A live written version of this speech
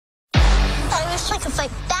I could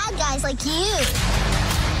fight bad guys like you.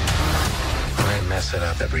 I mess it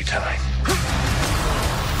up every time.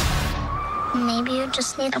 Maybe you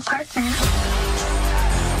just need a partner.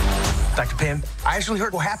 Dr. Pym, I actually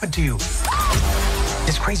heard what happened to you.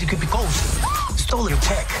 This crazy could be ghost. Stole your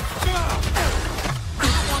tech.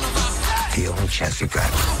 The only chance you've got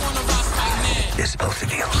is both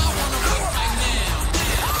of you.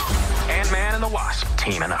 Ant-Man and the Wasp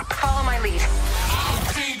teaming up. Follow my lead.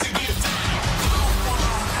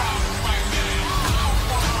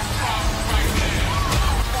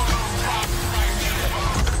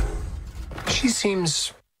 She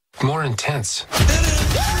seems more intense.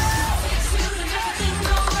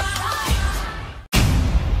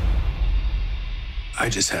 I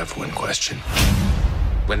just have one question.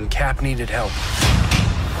 When Cap needed help,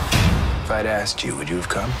 if I'd asked you, would you have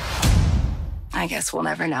come? I guess we'll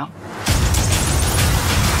never know.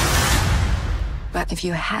 But if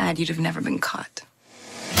you had, you'd have never been caught.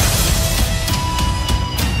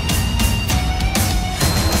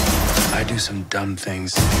 I do some dumb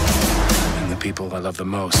things, and the people I love the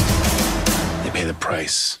most, they pay the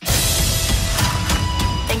price.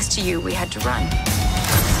 Thanks to you, we had to run.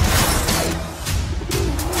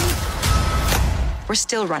 We're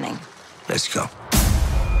still running. Let's go.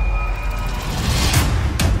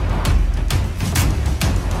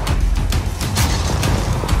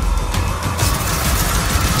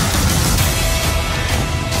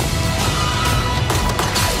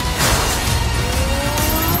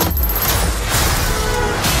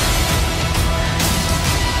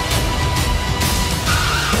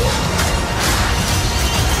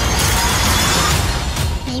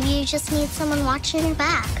 Maybe you just need someone watching your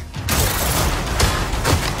back.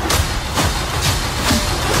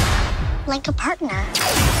 Like a partner.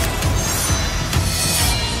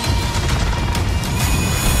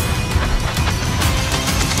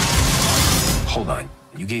 Hold on.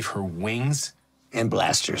 You gave her wings? And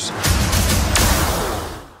blasters.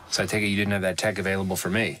 So I take it you didn't have that tech available for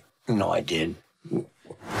me? No, I did.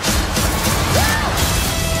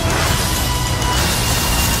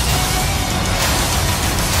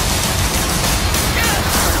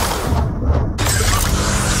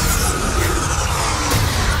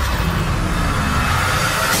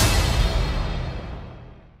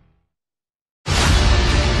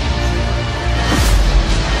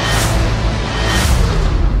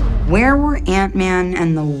 Where were Ant-Man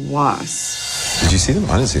and the Wasp? Did you see them?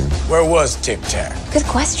 I didn't see them. Where was Tic Tac? Good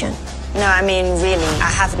question. No, I mean, really, I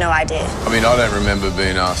have no idea. I mean, I don't remember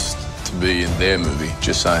being asked to be in their movie,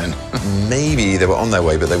 just saying. Maybe they were on their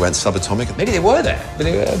way, but they went subatomic. Maybe they were there, but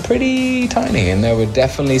they were pretty tiny, and there were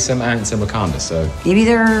definitely some ants in Wakanda, so... Maybe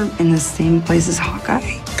they're in the same place as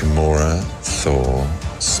Hawkeye? Gamora, Thor,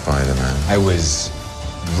 Spider-Man. I was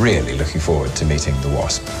really looking forward to meeting the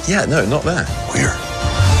Wasp. Yeah, no, not there. Where?